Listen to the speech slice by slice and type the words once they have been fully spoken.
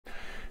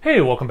Hey,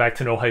 welcome back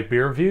to No Hype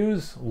Beer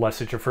Reviews.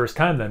 Unless it's your first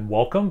time, then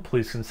welcome.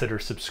 Please consider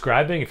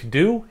subscribing. If you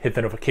do, hit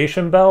the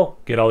notification bell,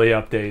 get all the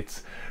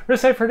updates. We're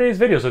excited for today's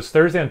video. So it's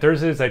Thursday. On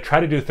Thursdays, I try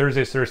to do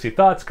Thursday's Thirsty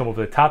Thoughts, come up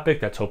with a topic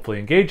that's hopefully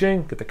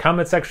engaging, get the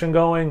comment section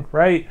going,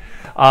 right?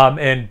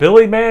 And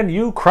Billy, man,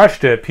 you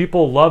crushed it.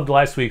 People loved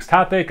last week's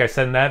topic. I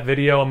said in that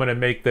video, I'm going to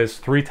make this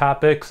 3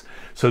 topics.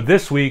 So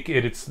this week,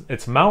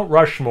 it's Mount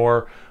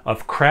Rushmore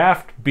of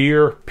craft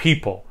beer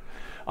people.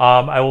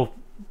 I will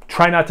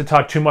try not to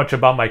talk too much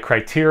about my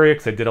criteria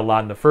because I did a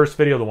lot in the first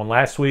video, the one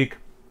last week.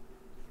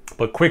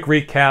 But quick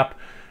recap,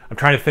 I'm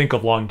trying to think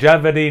of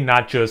longevity,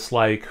 not just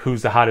like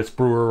who's the hottest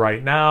brewer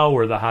right now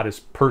or the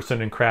hottest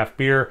person in craft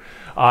beer.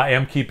 I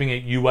am keeping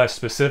it US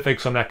specific,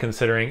 so I'm not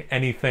considering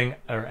anything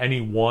or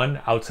anyone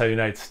outside the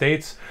United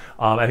States.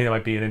 I think that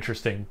might be an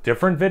interesting,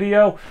 different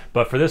video.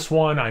 But for this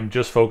one, I'm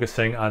just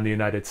focusing on the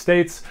United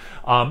States.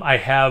 I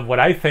have what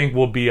I think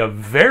will be a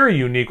very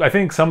unique, I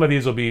think some of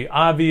these will be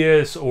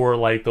obvious or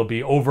like there'll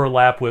be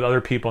overlap with other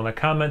people in the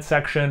comment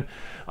section.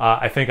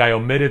 I think I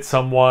omitted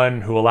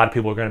someone who a lot of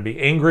people are going to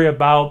be angry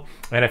about.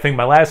 And I think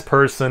my last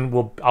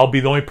person I'll be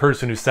the only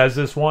person who says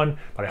this one,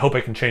 but I hope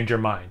I can change your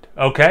mind.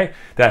 Okay?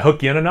 Did I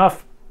hook you in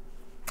enough?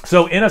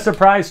 So, in a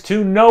surprise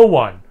to no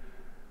one,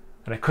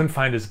 and I couldn't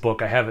find his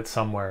book, I have it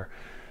somewhere.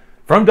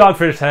 From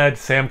Dogfish Head,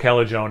 Sam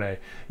Calagione.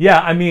 Yeah,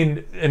 I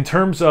mean, in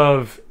terms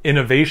of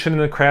innovation in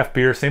the craft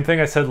beer, same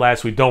thing I said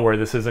last week. Don't worry,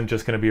 this isn't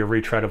just going to be a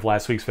retread of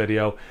last week's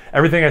video.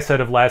 Everything I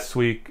said of last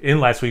week's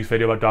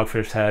video about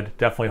Dogfish Head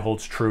definitely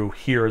holds true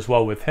here as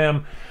well with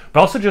him.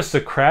 But also just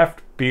the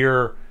craft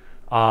beer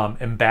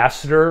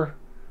ambassador,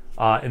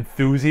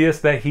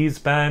 enthusiast that he's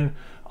been.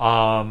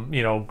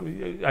 You know,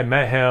 I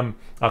met him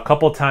a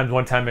couple of times.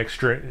 One time,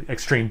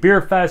 Extreme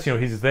Beer Fest. You know,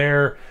 he's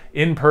there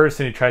in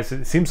person.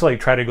 It seems to like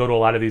try to go to a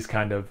lot of these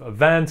kind of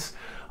events.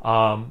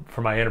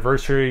 For my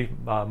anniversary,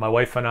 my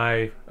wife and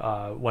I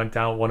went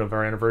down. One of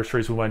our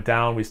anniversaries, we went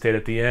down. We stayed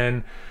at the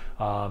inn.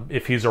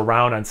 If he's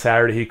around on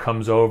Saturday, he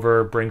comes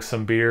over, brings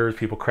some beers.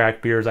 People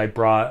crack beers. I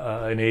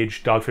brought an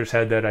aged Dogfish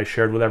Head that I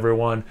shared with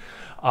everyone,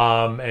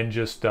 and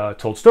just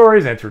told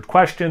stories, answered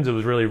questions. It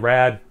was really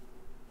rad,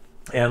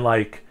 and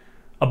like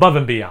above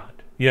and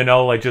beyond, you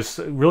know, like just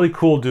really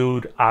cool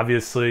dude.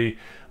 Obviously,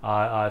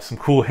 some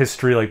cool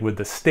history like with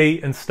the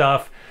state and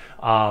stuff.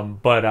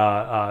 But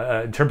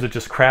in terms of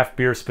just craft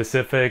beer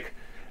specific,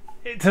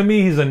 to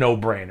me, he's a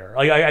no-brainer.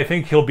 Like I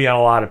think he'll be on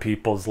a lot of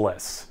people's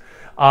lists.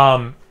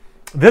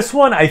 This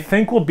one I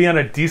think will be on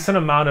a decent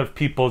amount of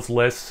people's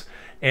lists,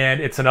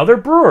 and it's another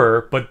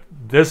brewer, but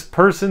this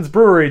person's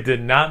brewery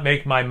did not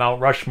make my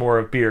Mount Rushmore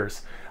of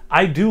beers.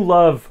 I do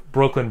love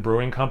Brooklyn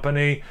Brewing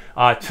Company.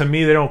 To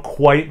me, they don't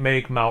quite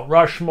make Mount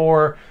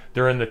Rushmore.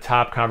 They're in the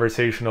top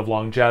conversation of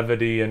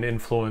longevity and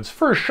influence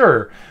for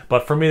sure.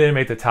 But for me, they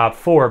make the top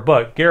 4.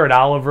 But Garrett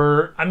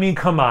Oliver, I mean,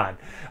 come on.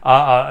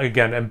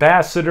 Again,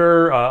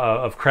 ambassador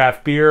of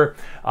craft beer.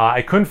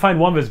 I couldn't find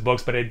one of his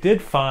books, but I did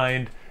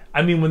find,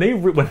 I mean,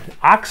 when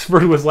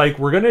Oxford was like,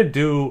 we're going to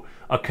do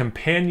a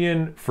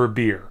companion for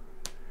beer.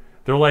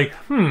 They're like,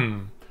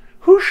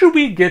 who should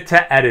we get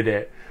to edit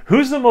it?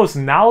 Who's the most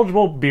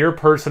knowledgeable beer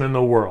person in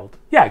the world?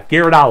 Yeah,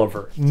 Garrett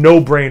Oliver.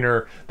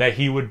 No-brainer that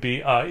he would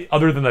be,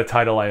 other than the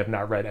title, I have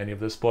not read any of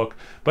this book,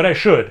 but I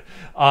should.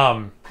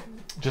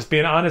 Just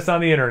being honest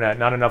on the internet,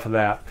 not enough of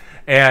that.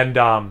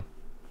 And,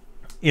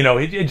 you know,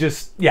 it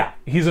just, yeah,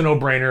 he's a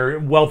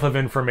no-brainer, wealth of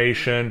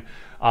information.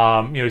 You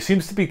know, he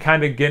seems to be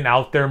kind of getting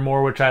out there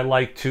more, which I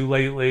like too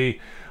lately.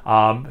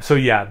 So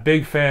yeah,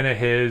 big fan of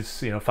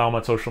his, you know, follow him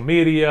on social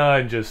media,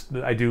 and just,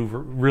 I do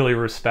really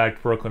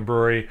respect Brooklyn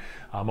Brewery.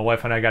 My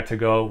wife and I got to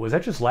go, was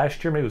that just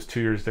last year? Maybe it was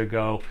 2 years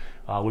ago,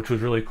 which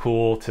was really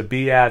cool to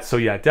be at. So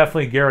yeah,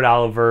 definitely Garrett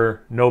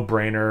Oliver, no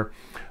brainer.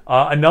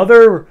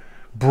 Another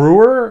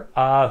brewer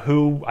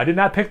who I did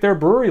not pick their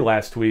brewery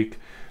last week,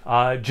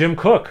 Jim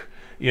Koch.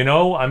 You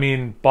know, I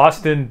mean,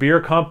 Boston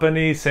Beer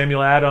Company,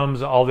 Samuel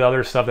Adams, all the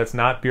other stuff that's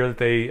not beer that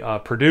they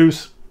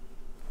produce.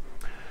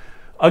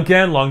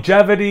 Again,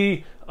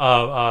 longevity,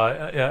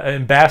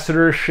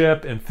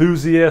 ambassadorship,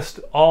 enthusiast,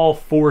 all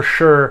for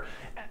sure.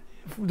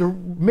 The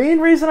main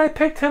reason I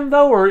picked him,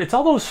 though, or it's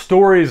all those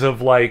stories of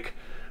like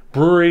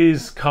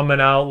breweries coming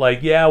out,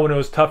 like, yeah, when it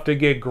was tough to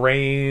get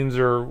grains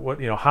or what,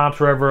 you know, hops,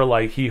 or whatever,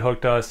 like he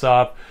hooked us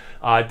up.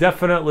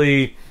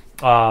 Definitely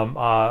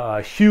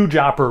a huge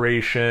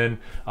operation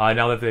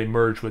now that they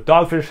merged with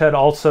Dogfish Head.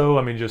 Also,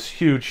 I mean, just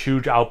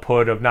huge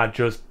output of not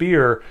just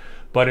beer,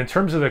 but in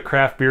terms of the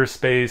craft beer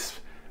space,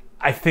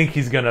 I think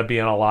he's going to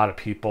be on a lot of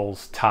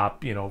people's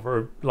top, you know,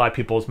 or a lot of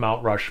people's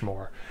Mount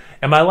Rushmore.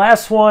 And my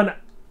last one,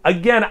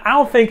 again, I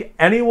don't think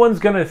anyone's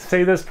going to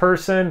say this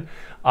person,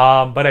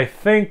 but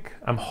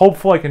I'm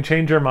hopeful I can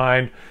change your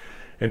mind.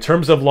 In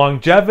terms of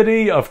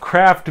longevity of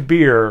craft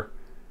beer,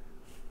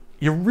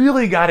 you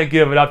really got to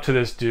give it up to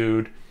this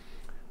dude.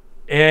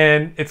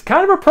 And it's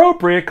kind of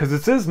appropriate because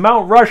it says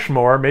Mount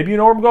Rushmore. Maybe you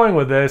know where I'm going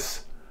with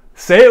this.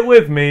 Say it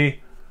with me.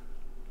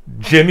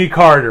 Jimmy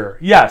Carter.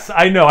 Yes,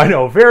 I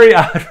know. Very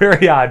odd,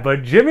 very odd.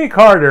 But Jimmy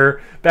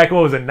Carter, back in,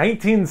 what was it,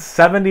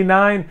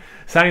 1979,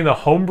 signing the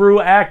Homebrew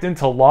Act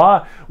into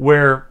law,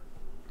 where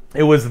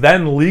it was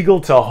then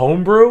legal to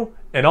homebrew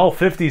in all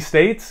 50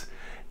 states.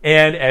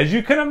 And as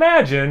you can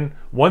imagine,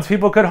 once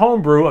people could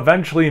homebrew,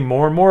 eventually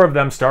more and more of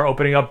them start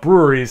opening up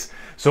breweries.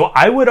 So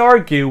I would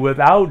argue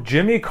without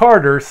Jimmy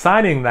Carter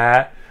signing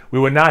that, we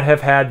would not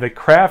have had the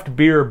craft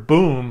beer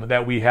boom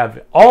that we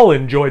have all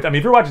enjoyed. I mean,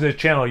 if you're watching this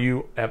channel,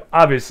 you have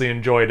obviously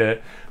enjoyed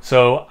it.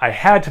 So I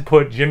had to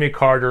put Jimmy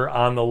Carter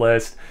on the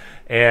list.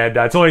 And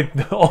it's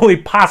only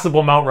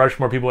possible Mount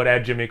Rushmore people would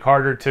add Jimmy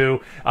Carter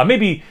to.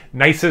 Maybe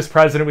nicest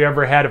president we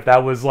ever had, if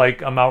that was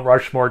like a Mount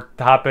Rushmore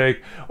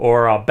topic,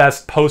 or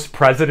best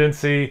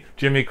post-presidency.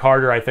 Jimmy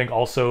Carter, I think,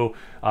 also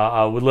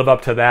would live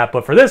up to that.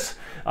 But for this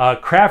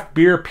craft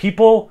beer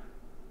people,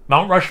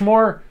 Mount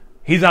Rushmore,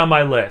 he's on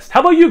my list.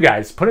 How about you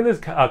guys? Put in this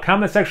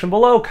comment section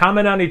below.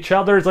 Comment on each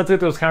other's. Let's get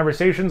those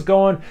conversations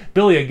going.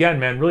 Billy, again,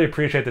 man, really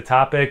appreciate the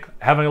topic.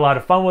 Having a lot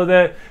of fun with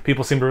it.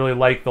 People seem to really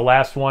like the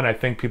last one. I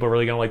think people are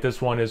really going to like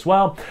this one as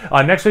well.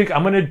 Next week,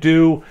 I'm going to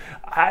do...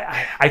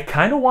 I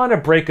kind of want to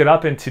break it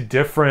up into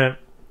different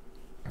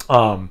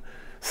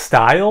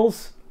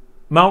styles,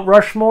 Mount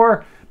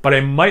Rushmore, but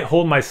I might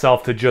hold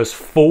myself to just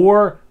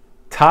 4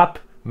 top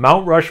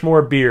Mount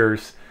Rushmore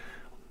beers,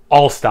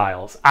 all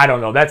styles. I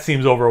don't know. That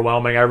seems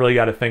overwhelming. I really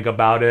got to think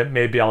about it.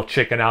 Maybe I'll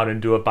chicken out and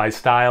do it by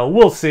style.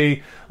 We'll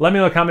see. Let me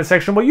know in the comment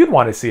section what you'd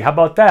want to see. How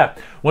about that?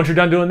 Once you're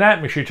done doing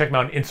that, make sure you check me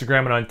out on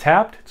Instagram and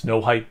Untapped. It's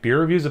No Hype Beer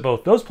Reviews at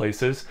both those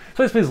places.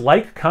 So please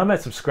like,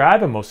 comment,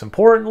 subscribe, and most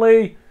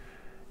importantly,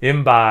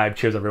 imbibe.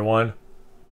 Cheers, everyone.